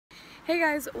Hey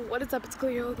guys, what is up? It's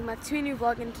Khloe here. Welcome back to a new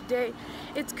vlog, and today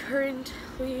it's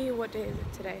currently, what day is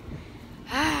it today?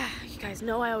 You guys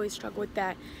know I always struggle with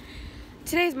that.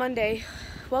 Today's Monday.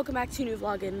 Welcome back to a new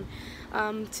vlog, and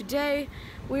today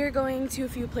we're going to a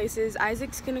few places.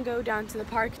 Isaac's gonna go down to the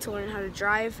park to learn how to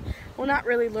drive. Well, not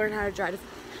really learn how to drive,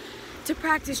 to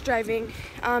practice driving.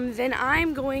 Then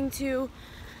I'm going to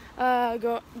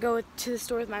go to the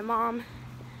store with my mom.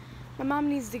 My mom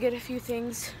needs to get a few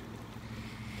things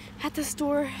at the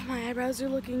store. My eyebrows are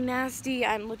looking nasty.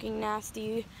 I'm looking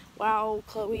nasty. Wow,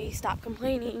 Khloe, stop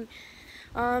complaining.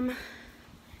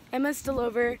 Emma's still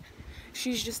over.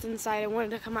 She's just inside. I wanted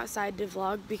to come outside to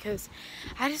vlog because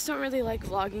I just don't really like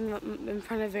vlogging in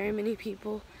front of very many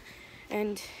people.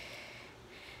 And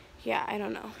yeah, I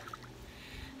don't know.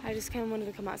 I just kind of wanted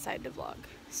to come outside to vlog.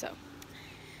 So,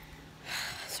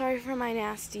 sorry for my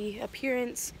nasty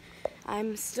appearance.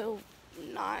 I'm still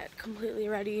not completely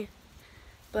ready.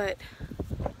 But,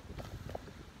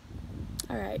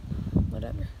 alright,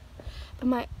 whatever. But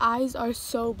my eyes are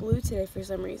so blue today for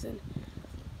some reason.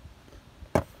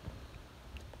 Alright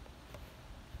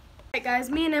guys,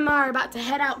 me and Emma are about to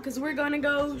head out because we're going to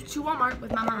go to Walmart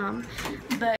with my mom.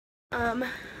 But,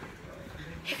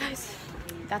 hey guys,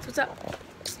 that's what's up.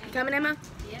 You coming, Emma?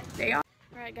 Yeah. There you are.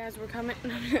 Alright guys, we're coming.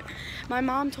 My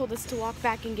mom told us to walk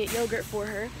back and get yogurt for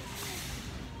her.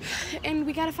 And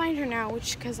we gotta find her now,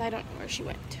 because I don't know where she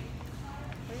went.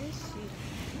 Where is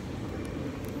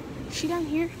she? Is she down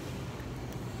here?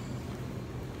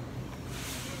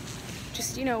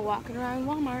 Just, you know, walking around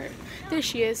Walmart. There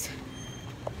she is.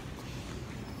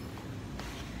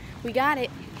 We got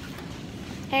it.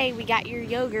 Hey, we got your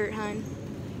yogurt, hun.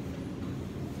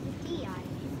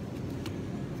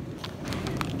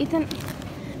 Ethan,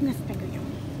 I'm gonna finger you.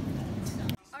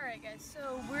 Alright guys,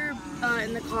 so we're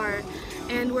in the car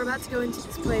and we're about to go into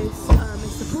this place.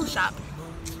 It's the pool shop.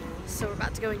 So we're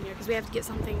about to go in here because we have to get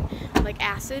something like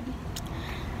acid.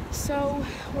 So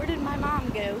where did my mom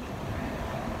go?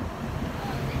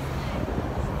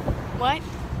 What?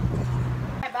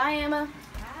 Right, bye, Emma.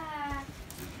 Bye.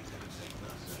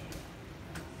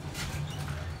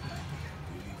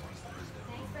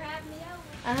 Thanks for having me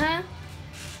over. Uh-huh.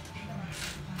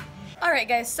 Alright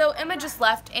guys, so Emma just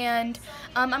left, and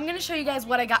I'm going to show you guys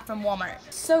what I got from Walmart.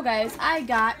 So guys, I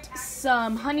got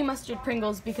some honey mustard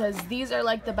Pringles because these are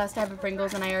like the best type of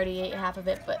Pringles, and I already ate half of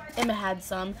it, but Emma had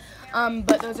some.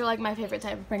 But those are like my favorite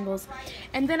type of Pringles.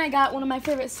 And then I got one of my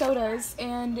favorite sodas,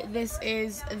 and this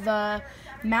is the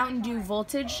Mountain Dew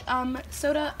Voltage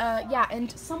soda. Yeah, and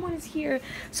someone is here,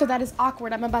 so that is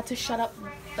awkward. I'm about to shut up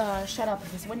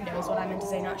this window is what I meant to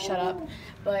say, not shut up,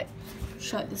 but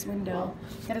shut this window.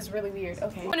 That is really weird.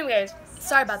 Okay. Anyways,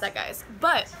 sorry about that, guys.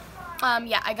 But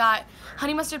yeah, I got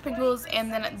honey mustard Pringles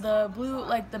and then the blue,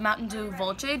 like the Mountain Dew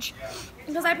Voltage,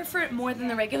 because I prefer it more than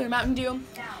the regular Mountain Dew.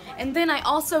 And then I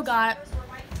also got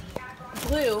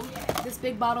blue, this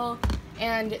big bottle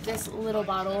and this little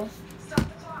bottle,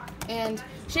 and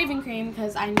shaving cream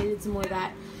because I needed some more of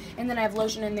that. And then I have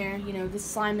lotion in there, you know, the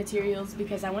slime materials,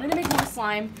 because I wanted to make more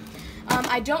slime.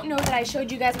 I don't know that I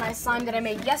showed you guys my slime that I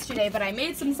made yesterday, but I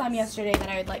made some slime yesterday that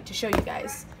I would like to show you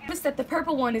guys. Notice that the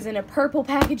purple one is in a purple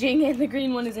packaging and the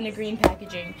green one is in a green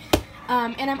packaging.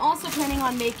 And I'm also planning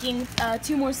on making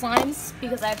 2 more slimes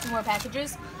because I have 2 more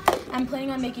packages. I'm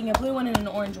planning on making a blue one and an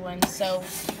orange one, so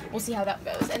we'll see how that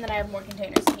goes. And then I have more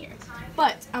containers in here.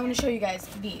 But I want to show you guys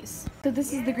these. So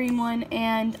this is the green one,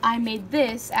 and I made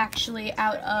this actually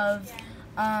out of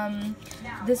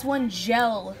this one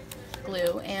gel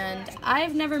glue, and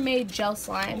I've never made gel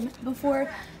slime before,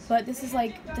 but this is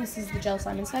the gel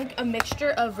slime. It's like a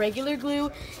mixture of regular glue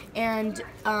and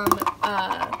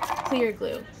clear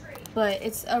glue, but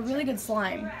it's a really good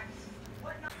slime.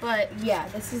 But yeah,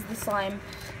 this is the slime.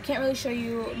 Can't really show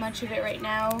you much of it right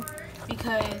now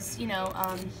because, you know,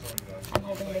 I'm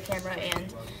holding the camera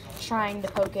and trying to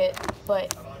poke it,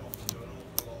 but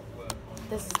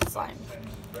this is the slime.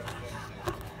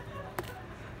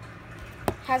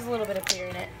 Has a little bit of clear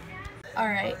in it.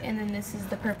 Alright, and then this is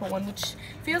the purple one, which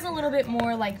feels a little bit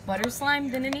more like butter slime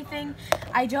than anything.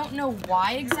 I don't know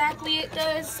why exactly it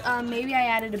does. Maybe I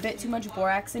added a bit too much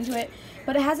borax into it,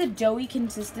 but it has a doughy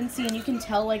consistency, and you can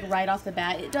tell like right off the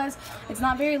bat it does. It's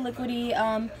not very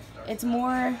liquidy. It's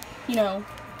more, you know,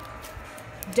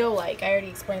 dough-like. I already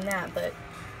explained that, but...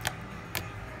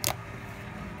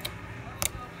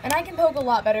 And I can poke a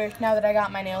lot better now that I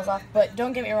got my nails off, but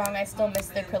don't get me wrong, I still miss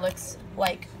the acrylics,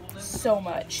 like, so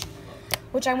much.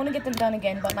 Which I want to get them done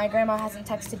again, but my grandma hasn't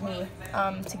texted me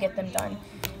to get them done.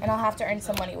 And I'll have to earn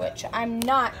some money, which I'm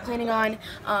not planning on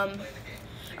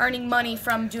earning money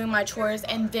from doing my chores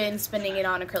and then spending it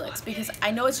on acrylics, because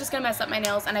I know it's just going to mess up my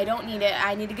nails and I don't need it.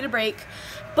 I need to get a break.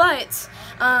 But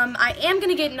I am going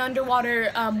to get an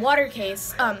underwater water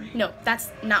case. No, that's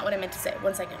not what I meant to say.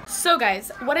 One second. So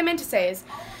guys, what I meant to say is,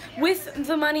 with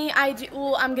the money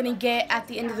I'm going to get at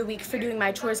the end of the week for doing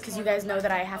my chores, because you guys know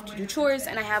that I have to do chores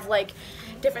and I have like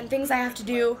different things I have to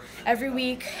do every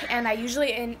week, and I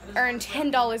usually earn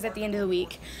 $10 at the end of the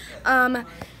week.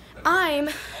 I'm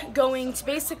going to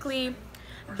basically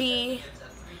be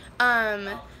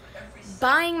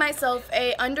buying myself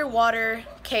a underwater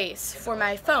case for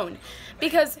my phone,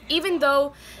 because even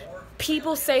though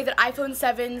people say that iPhone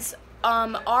 7s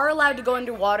are allowed to go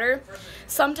underwater,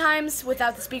 sometimes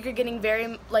without the speaker getting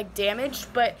very like damaged,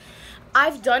 but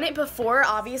I've done it before,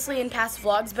 obviously in past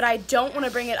vlogs, but I don't want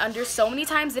to bring it under so many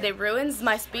times that it ruins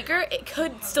my speaker. It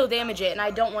could still damage it, and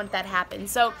I don't want that to happen.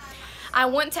 So I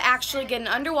want to actually get an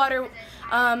underwater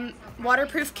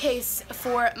waterproof case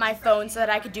for my phone so that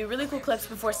I could do really cool clips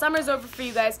before summer's over for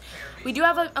you guys. We do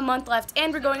have a month left,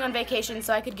 and we're going on vacation,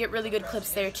 so I could get really good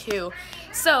clips there too.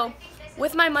 So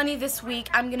with my money this week,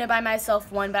 I'm going to buy myself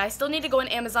one, but I still need to go on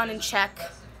Amazon and check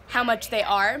how much they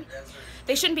are.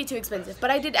 They shouldn't be too expensive,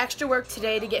 but I did extra work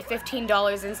today to get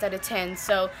 $15 instead of $10,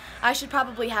 so I should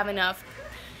probably have enough.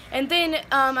 And then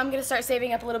I'm going to start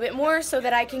saving up a little bit more so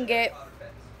that I can get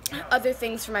other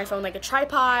things for my phone, like a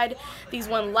tripod, these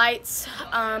lights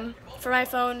for my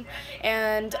phone,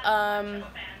 and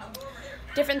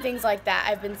different things like that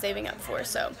I've been saving up for.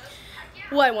 So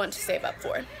what I want to save up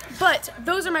for. But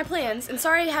those are my plans, and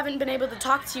sorry I haven't been able to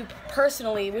talk to you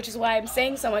personally, which is why I'm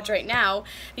saying so much right now.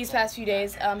 These past few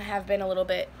days have been a little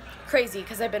bit crazy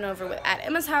because I've been over at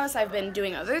Emma's house. I've been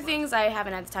doing other things. I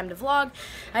haven't had the time to vlog.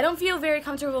 I don't feel very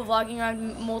comfortable vlogging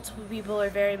around multiple people or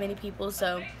very many people,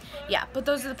 so yeah, but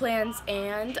those are the plans,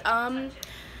 and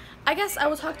I guess I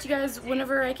will talk to you guys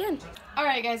whenever I can.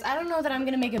 Alright guys, I don't know that I'm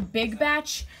going to make a big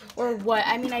batch or what.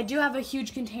 I mean, I do have a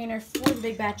huge container for the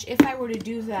big batch if I were to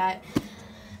do that.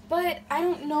 But I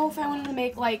don't know if I wanted to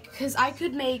make, like, because I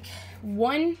could make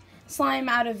one slime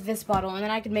out of this bottle, and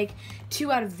then I could make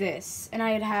 2 out of this. And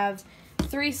I'd have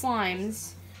 3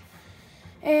 slimes.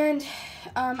 And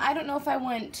I don't know if I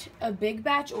want a big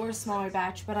batch or a smaller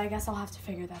batch, but I guess I'll have to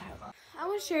figure that out. I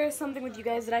want to share something with you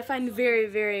guys that I find very,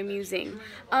 very amusing.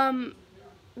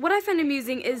 What I find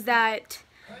amusing is that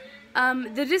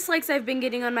the dislikes I've been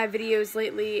getting on my videos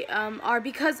lately are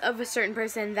because of a certain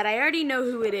person that I already know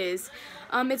who it is.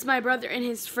 It's my brother and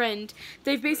his friend.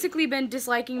 They've basically been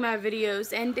disliking my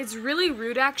videos, and it's really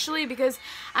rude actually, because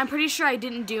I'm pretty sure I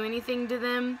didn't do anything to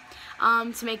them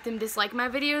to make them dislike my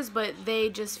videos, but they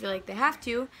just feel like they have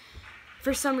to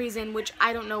for some reason, which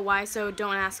I don't know why, so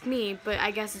don't ask me, but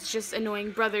I guess it's just annoying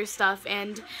brother stuff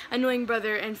and annoying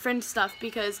brother and friend stuff,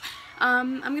 because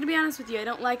I'm gonna be honest with you, I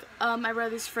don't like my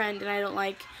brother's friend, and I don't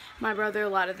like my brother a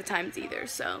lot of the times either,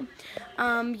 so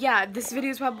yeah, this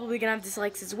video is probably gonna have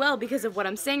dislikes as well because of what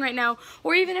I'm saying right now,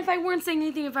 or even if I weren't saying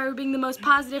anything, if I were being the most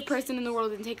positive person in the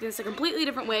world and taking this a completely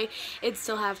different way, it'd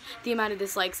still have the amount of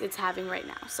dislikes it's having right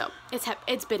now, so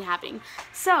it's been happening.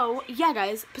 So yeah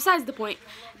guys, besides the point,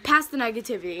 past the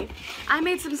negativity, I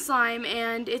made some slime,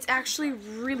 and it's actually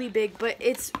really big, but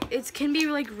it can be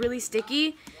like really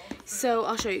sticky, so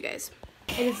I'll show you guys.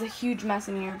 It is a huge mess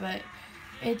in here, but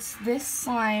it's this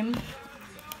slime,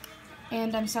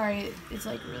 and I'm sorry, it's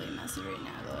like really messy right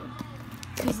now though,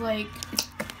 because like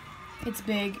it's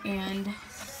big and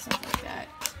stuff like that.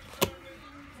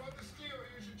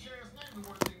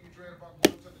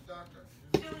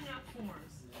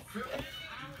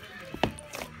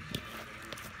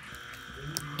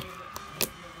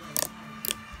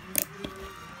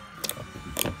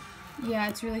 Yeah,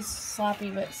 it's really sloppy,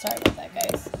 but sorry about that,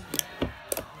 guys.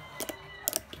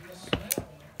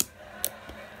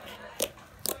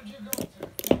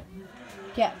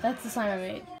 Yeah, that's the slime I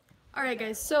made. Alright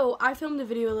guys, so I filmed a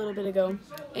video a little bit ago,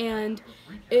 and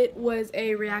it was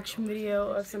a reaction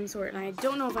video of some sort, and I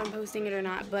don't know if I'm posting it or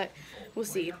not, but we'll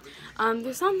see.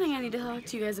 There's something I need to talk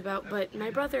to you guys about, but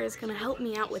my brother is going to help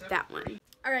me out with that one.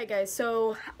 Alright guys,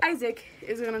 so Isaac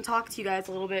is going to talk to you guys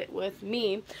a little bit with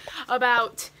me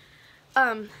about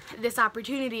this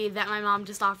opportunity that my mom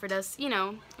just offered us, you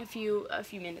know, a few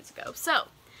minutes ago. So,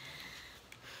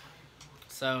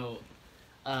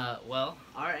 well,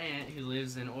 our aunt who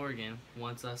lives in Oregon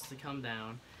wants us to come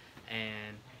down,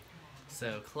 and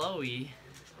so Chloe,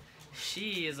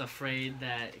 she is afraid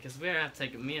that, because me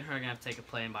and her are gonna have to take a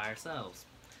plane by ourselves,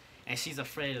 and she's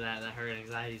afraid of that her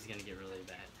anxiety is gonna get really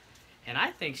bad, and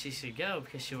I think she should go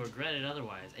because she'll regret it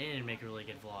otherwise, and it'd make a really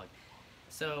good vlog.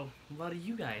 So, what do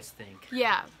you guys think?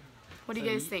 Yeah, what do you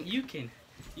guys think? You can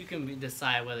you can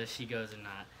decide whether she goes or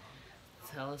not.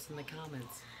 Tell us in the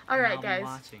comments. Alright, I'll guys. be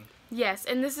watching. Yes,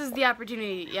 and this is the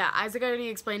opportunity. Yeah, Isaac already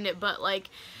explained it, but like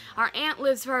our aunt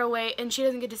lives far away and she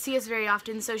doesn't get to see us very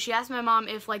often, so she asked my mom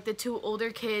if like the 2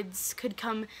 older kids could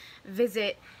come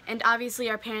visit, and obviously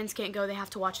our parents can't go, they have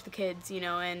to watch the kids, you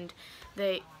know, and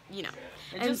they, you know.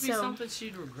 It'd just be something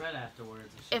she'd regret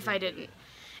afterwards if I didn't.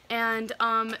 And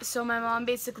so my mom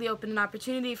basically opened an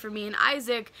opportunity for me and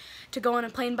Isaac to go on a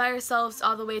plane by ourselves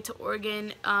all the way to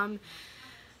Oregon,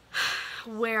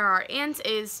 where our aunt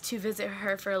is, to visit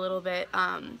her for a little bit,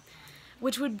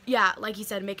 which would, yeah, like he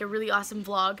said, make a really awesome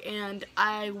vlog, and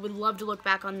I would love to look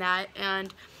back on that.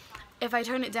 And if I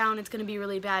turn it down, it's gonna be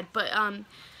really bad, but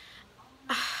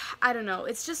I don't know,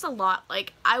 it's just a lot.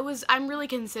 Like, I'm really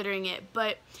considering it,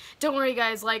 but don't worry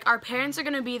guys, like, our parents are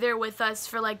gonna be there with us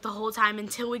for like the whole time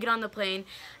until we get on the plane.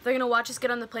 They're gonna watch us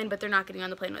get on the plane, but they're not getting on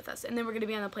the plane with us, and then we're gonna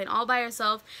be on the plane all by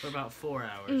ourselves for about 4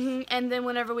 hours. And then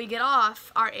whenever we get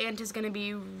off, our aunt is gonna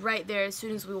be right there as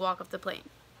soon as we walk off the plane.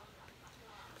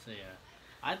 So yeah,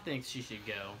 I think she should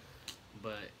go,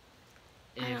 but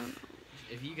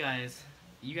if you guys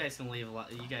can leave a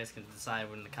lot, you guys can decide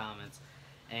in the comments,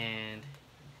 and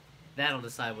that'll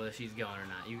decide whether she's going or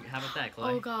not. How about that,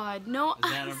 Chloe? Oh God, no,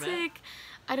 Isaac.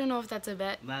 I don't know if that's a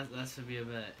bet. That should be a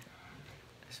bet.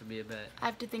 That should be a bet. I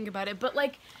have to think about it, but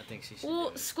like, I think she should.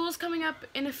 Well, school's coming up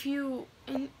in a few.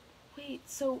 Wait,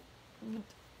 so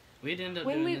we'd end up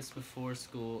doing this before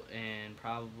school, and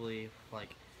probably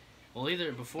like, well,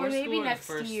 either before school or the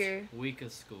first week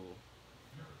of school,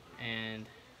 and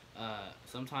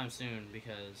sometime soon,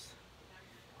 because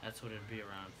that's what it'd be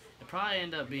around. It'd probably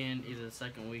end up being either the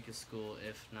second week of school,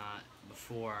 if not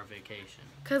before our vacation.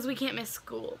 Because we can't miss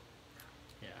school.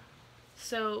 Yeah.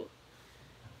 So,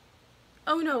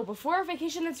 oh no, before our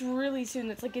vacation, that's really soon.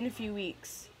 That's like in a few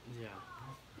weeks.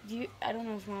 Yeah. I don't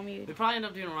know if Mommy... We'd probably end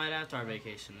up doing it right after our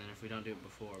vacation then if we don't do it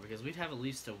before. Because we'd have at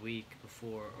least a week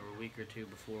before, or a week or 2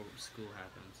 before school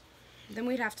happens. Then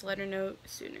we'd have to let her know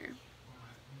sooner.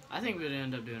 I think we'd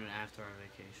end up doing it after our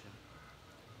vacation.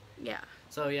 Yeah.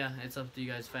 So yeah, it's up to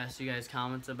you guys. The faster you guys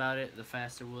comment about it, the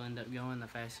faster we'll end up going, the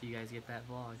faster you guys get that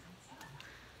vlog.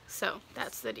 So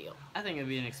that's the deal. I think it'd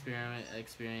be an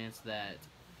experience that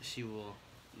she'll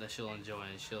enjoy,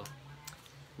 and she'll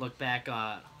look back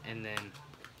on, and then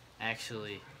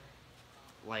actually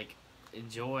like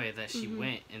enjoy that she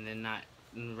went, and then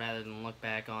rather than look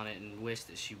back on it and wish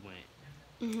that she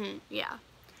went. Yeah.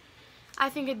 I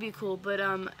think it'd be cool, but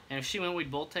and if she went, we'd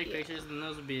both take pictures, and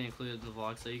those would be included in the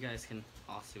vlog, so you guys can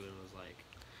all see what it was like.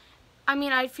 I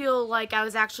mean, I'd feel like I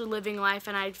was actually living life,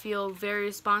 and I'd feel very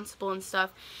responsible and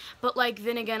stuff. But like,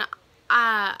 then again,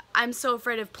 I'm so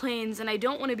afraid of planes, and I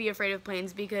don't want to be afraid of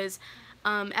planes because,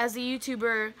 as a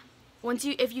YouTuber,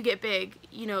 if you get big,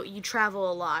 you know, you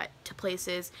travel a lot to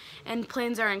places, and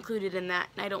planes are included in that,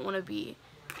 and I don't want to be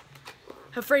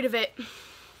afraid of it.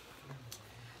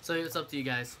 So it's up to you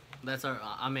guys.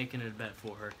 I'm making it a bet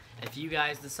for her. If you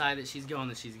guys decide that she's going,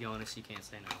 then she's going, and she can't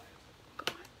say no.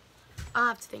 I'll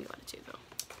have to think about it too, though.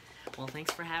 Well,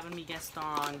 thanks for having me guest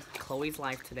star on Chloe's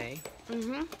Life today.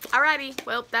 Alrighty.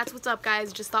 Well, that's what's up,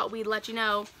 guys. Just thought we'd let you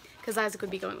know, because Isaac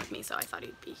would be going with me, so I thought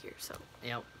he'd be here, so.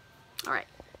 Yep. Alright.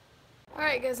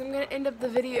 Alright, guys, I'm going to end up the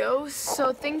video.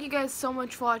 So, thank you guys so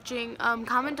much for watching.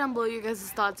 Comment down below your guys'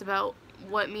 thoughts about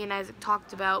what me and Isaac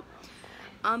talked about.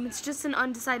 It's just an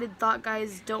undecided thought,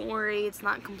 guys. Don't worry, it's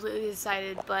not completely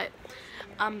decided, but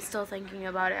I'm still thinking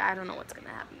about it. I don't know what's going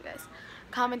to happen, guys.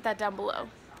 Comment that down below.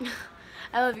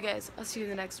 I love you guys. I'll see you in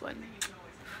the next one.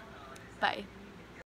 Bye.